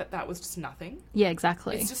just saying that was just nothing? Yeah,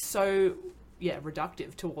 exactly. It's just so,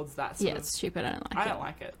 reductive towards that sort of... it's stupid. I don't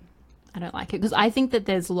like it. I don't like it. Because I think that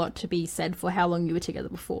there's a lot to be said for how long you were together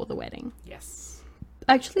before the wedding. Yes.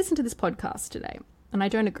 I actually listened to this podcast today, and I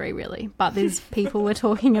don't agree really, but there's people were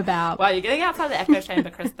talking about... Wow, you're getting outside the echo chamber,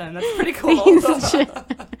 Kristen. That's pretty cool.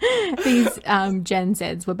 These Gen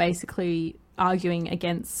Zs were basically arguing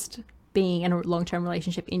against being in a long-term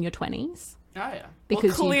relationship in your 20s. Oh, yeah.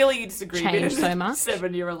 Because clearly you disagree. Changed so much.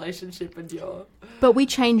 7-year relationship and you're... But we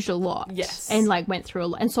changed a lot. Yes. And, like, went through a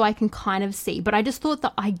lot. And so I can kind of see. But I just thought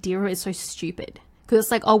the idea is so stupid. Because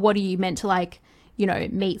it's like, oh, what are you meant to, like, you know,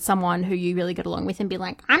 meet someone who you really get along with and be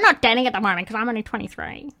like, I'm not dating at the moment because I'm only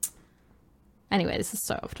 23. Anyway, this is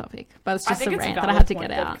so off topic. But it's just a rant that I had to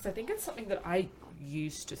get out. Because I think it's something that I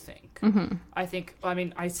used to think. Mm-hmm.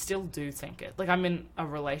 I still do think it. Like, I'm in a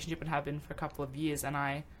relationship and have been for a couple of years and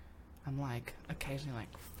I'm like, occasionally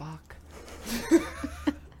like, fuck.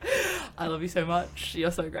 I love you so much.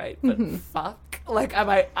 You're so great. But fuck. Like,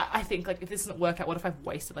 I think, like, if this doesn't work out, what if I've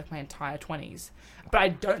wasted, like, my entire 20s? But I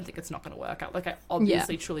don't think it's not going to work out. Like, I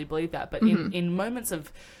obviously truly believe that. But in moments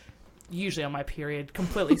of, usually on my period,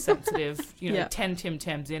 completely sensitive, 10 Tim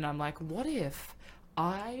Tams in, I'm like, what if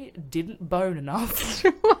I didn't bone enough?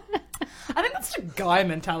 I think that's a guy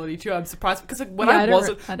mentality too. I'm surprised because, like, when I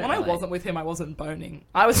wasn't with him, I wasn't boning.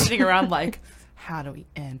 I was sitting around like, how do we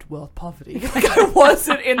end world poverty? Like, I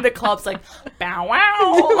wasn't in the clubs like, bow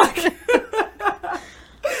wow. Like,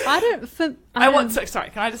 sorry,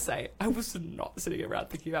 can I just say, I was not sitting around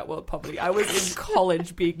thinking about world poverty. I was in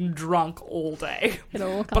college being drunk all day.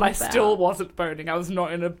 But I still wasn't boning. I was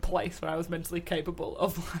not in a place where I was mentally capable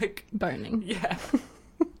of, like, boning. Yeah.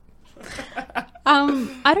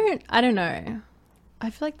 I don't know. I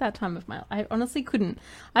feel like that time of my life, I honestly couldn't.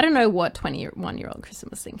 I don't know what 21-year-old Kristen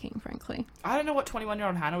was thinking, frankly. I don't know what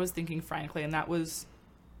 21-year-old Hannah was thinking, frankly, and that was...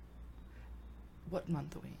 What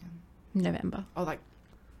month are we in? November. Oh, like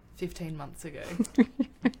 15 months ago.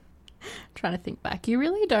 Trying to think back. You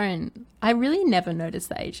really don't... I really never noticed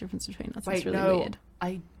the age difference between us. It's really weird.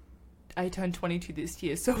 I turned 22 this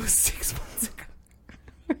year, so it was 6 months ago.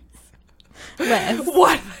 Less.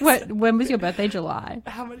 What? When was your birthday? July.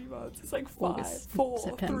 How many months? It's like 5, August, 4,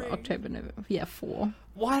 September, 3. October, November. Yeah, 4.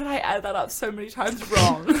 Why did I add that up so many times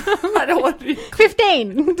wrong? I don't want to be...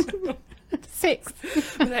 15. 6.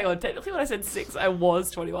 But hang on, technically when I said 6, I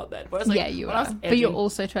was 21 then. Whereas, like, yeah, you are. But you're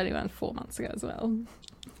also 21 4 months ago as well.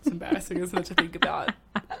 It's embarrassing, isn't it, to think about?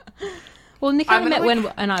 Well, Nick and I met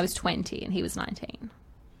when I was 20 and he was 19.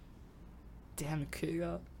 Damn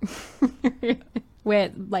cougar.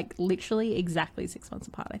 We're, like, literally exactly 6 months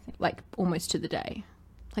apart, I think. Like, almost to the day.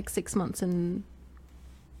 Like, 6 months and...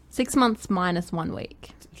 6 months minus 1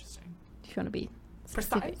 week. It's interesting. If you want to be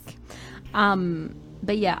specific. Precise.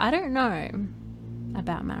 But yeah, I don't know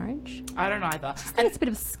about marriage. I don't either. I think it's a bit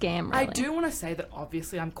of a scam, really. I do want to say that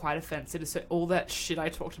obviously I'm quite offensive to all that shit I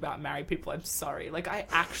talked about married people. I'm sorry. Like, I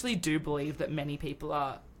actually do believe that many people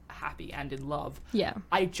are happy and in love. Yeah.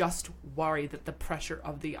 I just worry that the pressure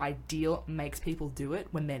of the ideal makes people do it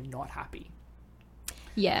when they're not happy.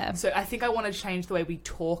 Yeah. So I think I want to change the way we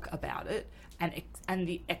talk about it and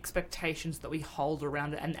the expectations that we hold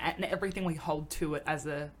around it and everything we hold to it as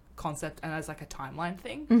a concept and as, like, a timeline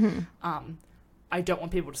thing. Mm-hmm. I don't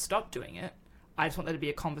want people to stop doing it. I just want there to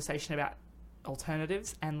be a conversation about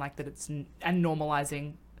alternatives and, like, that it's and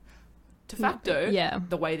normalizing de facto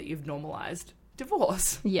the way that you've normalized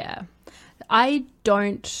divorce. Yeah. I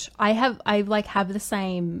have the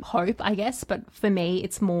same hope, I guess, but for me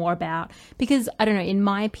it's more about, because I don't know, in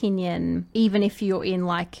my opinion, even if you're in,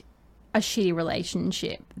 like, a shitty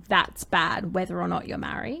relationship, that's bad whether or not you're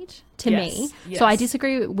married to me. Yes. So I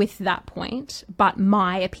disagree with that point, but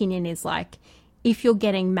my opinion is, like, if you're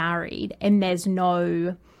getting married and there's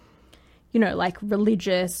no, you know, like,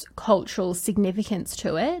 religious, cultural significance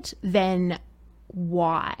to it, then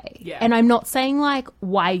why? Yeah. And I'm not saying, like,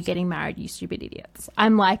 why are you getting married, you stupid idiots.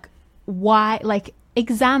 I'm like, why? Like,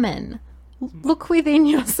 examine. Look within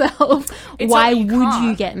yourself. Why would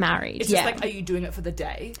you get married? It's just like, are you doing it for the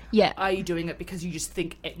day? Yeah. Are you doing it because you just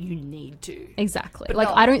think you need to? Exactly. But like,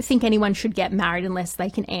 I don't think anyone should get married unless they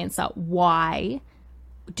can answer why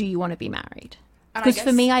do you want to be married. Because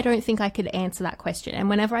for me, I don't think I could answer that question. And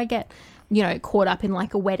whenever I get, you know, caught up in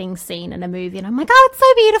like a wedding scene in a movie and I'm like, oh, it's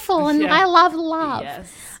so beautiful and I love love.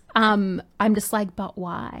 Yes. I'm just like, but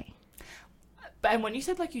why? And when you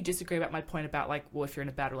said like you disagree about my point about like, well, if you're in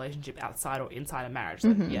a bad relationship outside or inside a marriage,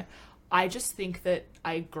 then I just think that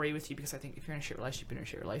I agree with you because I think if you're in a shit relationship, you're in a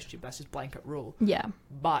shit relationship. That's just blanket rule. Yeah.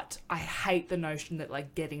 But I hate the notion that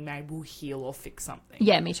like getting married will heal or fix something.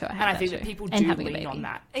 Yeah, me too. I think that people do lean on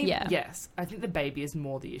that. Yeah. Yes. I think the baby is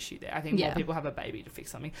more the issue there. I think more people have a baby to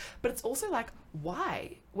fix something. But it's also like,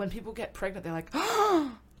 why? When people get pregnant, they're like,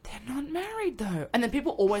 oh, they're not married though. And then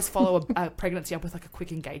people always follow a pregnancy up with like a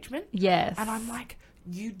quick engagement. Yes. And I'm like,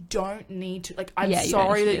 you don't need to, like, I'm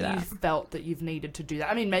sorry that you felt that you've needed to do that.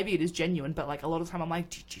 I mean, maybe it is genuine, but like a lot of the time I'm like,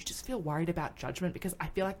 did you just feel worried about judgment? Because I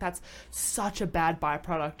feel like that's such a bad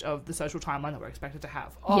byproduct of the social timeline that we're expected to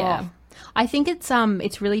have. Oh. Yeah. I think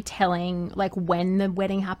it's really telling like when the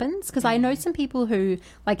wedding happens, because I know some people who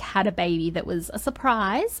like had a baby that was a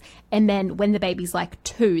surprise, and then when the baby's like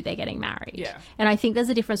 2, they're getting married. Yeah. And I think there's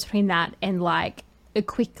a difference between that and like a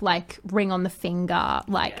quick like ring on the finger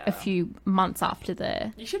like a few months after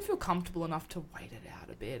the... You should feel comfortable enough to wait it out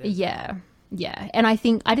a bit. Yeah. And I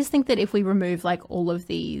just think that if we remove like all of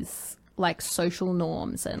these like social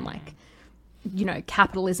norms and like, you know,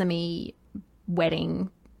 capitalism-y wedding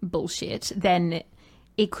bullshit, then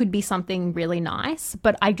it could be something really nice.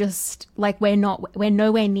 But I just like, we're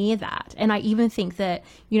nowhere near that. And I even think that,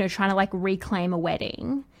 you know, trying to like reclaim a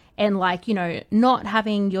wedding and like, you know, not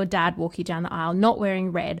having your dad walk you down the aisle, not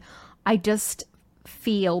wearing red, I just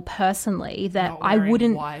feel personally that I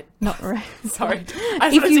wouldn't... White. Not red. Sorry.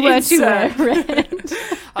 If you were to wear red.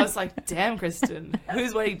 I was like, damn, Kristen,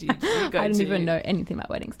 whose wedding did you go to? I don't even know anything about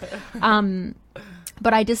weddings.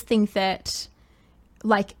 But I just think that,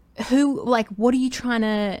 like, what are you trying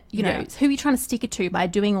to, you know, who are you trying to stick it to by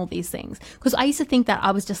doing all these things? Because I used to think that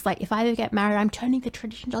I was just like, if I ever get married, I'm turning the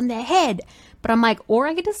traditions on their head. But I'm like, or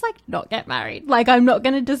I could just like not get married. Like, I'm not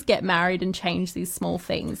going to just get married and change these small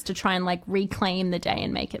things to try and like reclaim the day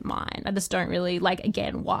and make it mine. I just don't really, like,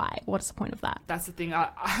 again, why? What's the point of that? That's the thing.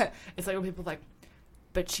 It's like when people are like,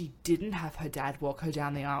 but she didn't have her dad walk her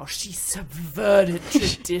down the aisle. She subverted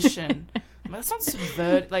tradition. I'm like, that's not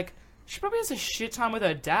subvert. Like, she probably has a shit time with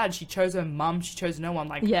her dad. She chose her mum. She chose no one.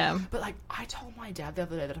 Like, yeah. But like, I told my dad the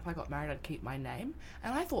other day that if I got married, I'd keep my name,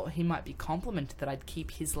 and I thought he might be complimented that I'd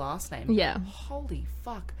keep his last name. Yeah. Holy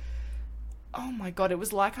fuck. Oh my god! It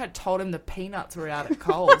was like I told him the peanuts were out at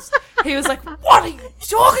Coles. He was like, "What are you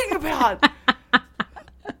talking about?"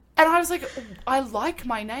 And I was like, "I like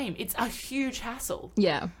my name. It's a huge hassle."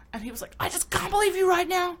 Yeah. And he was like, "I just can't believe you right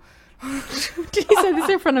now." Did you say this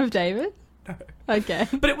in front of David? No. Okay.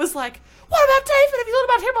 But it was like, what about David? Have you thought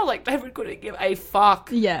about him? I was like, David couldn't give a fuck.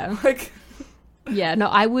 Yeah. Like, yeah, no,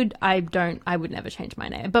 I would never change my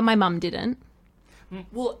name. But my mum didn't.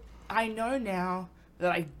 Well, I know now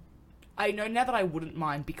that I wouldn't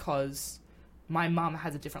mind because my mum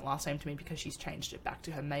has a different last name to me because she's changed it back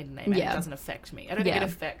to her maiden name and it doesn't affect me. I don't think it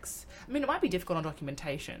affects... I mean, it might be difficult on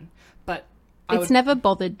documentation, but... never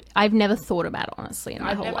bothered... I've never thought about it, honestly, in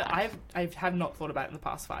my whole life. I have not thought about it in the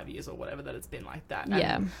past 5 years or whatever that it's been like that. And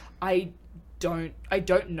yeah. I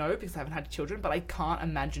don't know because I haven't had children, but I can't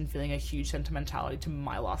imagine feeling a huge sentimentality to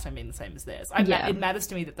my last name being the same as theirs. It matters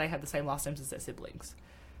to me that they have the same last names as their siblings.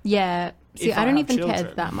 Yeah. See, I don't even care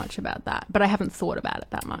that much about that, but I haven't thought about it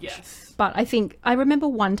that much. Yes. But I remember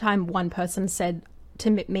one time one person said to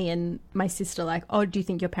me and my sister, like, oh, do you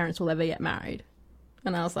think your parents will ever get married?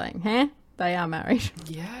 And I was like, huh? They are married.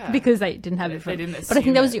 Yeah. Because they didn't have it. But I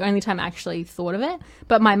think that was the only time I actually thought of it.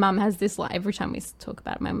 But my mum has this, like, every time we talk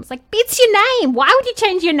about it, my mum's like, it's your name. Why would you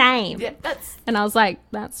change your name? Yeah, And I was like,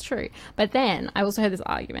 that's true. But then I also had this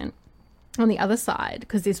argument on the other side,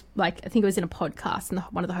 because this, like, I think it was in a podcast, and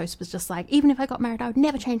one of the hosts was just like, even if I got married, I would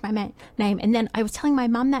never change my name. And then I was telling my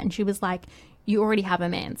mum that, and she was like, you already have a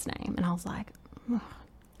man's name. And I was like, oh,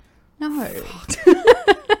 no.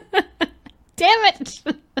 Damn it.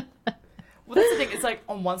 Well, that's the thing. It's like,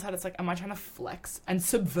 on one side, it's like, am I trying to flex and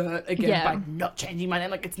subvert again by not changing my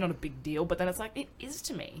name? Like, it's not a big deal. But then it's like, it is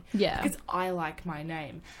to me. Yeah. Because I like my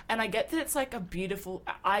name. And I get that it's like a beautiful...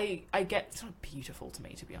 I get... It's not beautiful to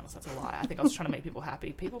me, to be honest. That's a lie. I think I was trying to make people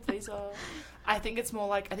happy. People pleaser. I think it's more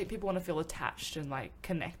like... I think people want to feel attached and, like,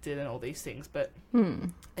 connected and all these things. But,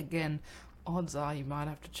 again, odds are you might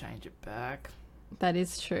have to change it back. That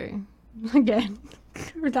is true. Again,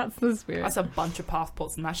 that's the spirit. That's a bunch of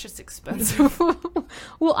passports and that's just expensive.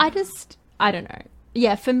 Well, I don't know.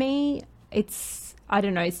 Yeah, for me, it's, I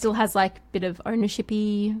don't know, it still has like a bit of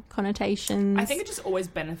ownership-y connotations. I think it just always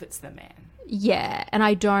benefits the man. Yeah, and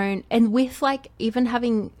I don't, and with like even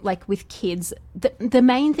having like with kids, the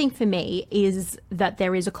main thing for me is that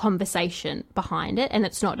there is a conversation behind it, and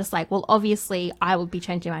it's not just like, well, obviously I will be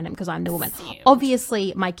changing my name because I'm the woman.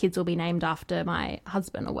 Obviously my kids will be named after my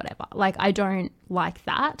husband or whatever. Like I don't like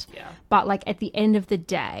that. Yeah. But like at the end of the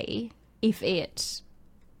day, if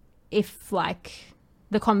like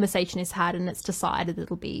the conversation is had and it's decided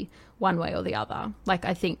it'll be one way or the other, like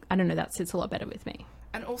I don't know, that sits a lot better with me.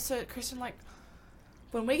 And also, Kristen, like,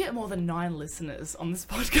 when we get more than 9 listeners on this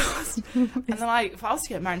podcast, and then if I was to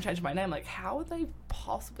get married and change my name, like, how would they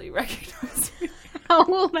possibly recognise me? How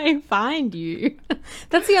will they find you?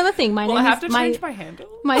 That's the other thing. I have to change my handle?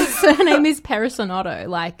 My surname is Perisonotto.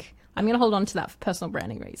 Like, I'm going to hold on to that for personal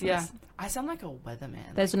branding reasons. Yeah. I sound like a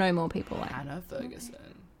weatherman. There's no more people like Hannah Ferguson.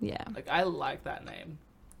 Yeah. Like, I like that name.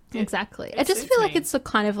 Exactly. I just feel like it's a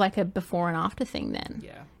kind of like a before and after thing then.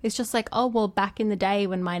 Yeah. It's just like, oh, well, back in the day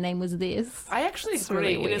when my name was this. I actually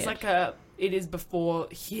agree. Really, it is like it is before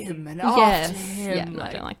him and yes. after him. Yeah, no,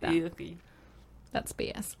 I don't like that. Earthy. That's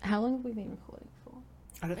BS. How long have we been recording for?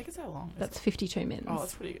 I don't think it's that long. That's 52 minutes. Oh,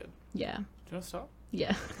 that's pretty good. Yeah. Do you want to stop?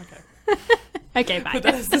 Yeah. Okay. Okay, bye. But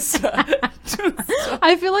that is the start.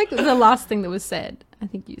 I feel like the last thing that was said, I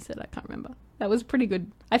think you said, I can't remember. That was pretty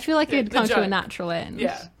good. I feel like it had come to a natural end.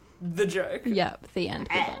 Yeah. The joke. Yep, the end.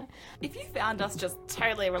 If you found us just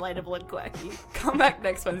totally relatable and quirky, come back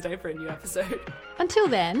next Wednesday for a new episode. Until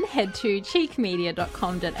then, head to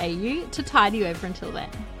cheekmedia.com.au to tide you over until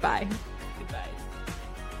then. Bye.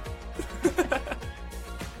 Goodbye.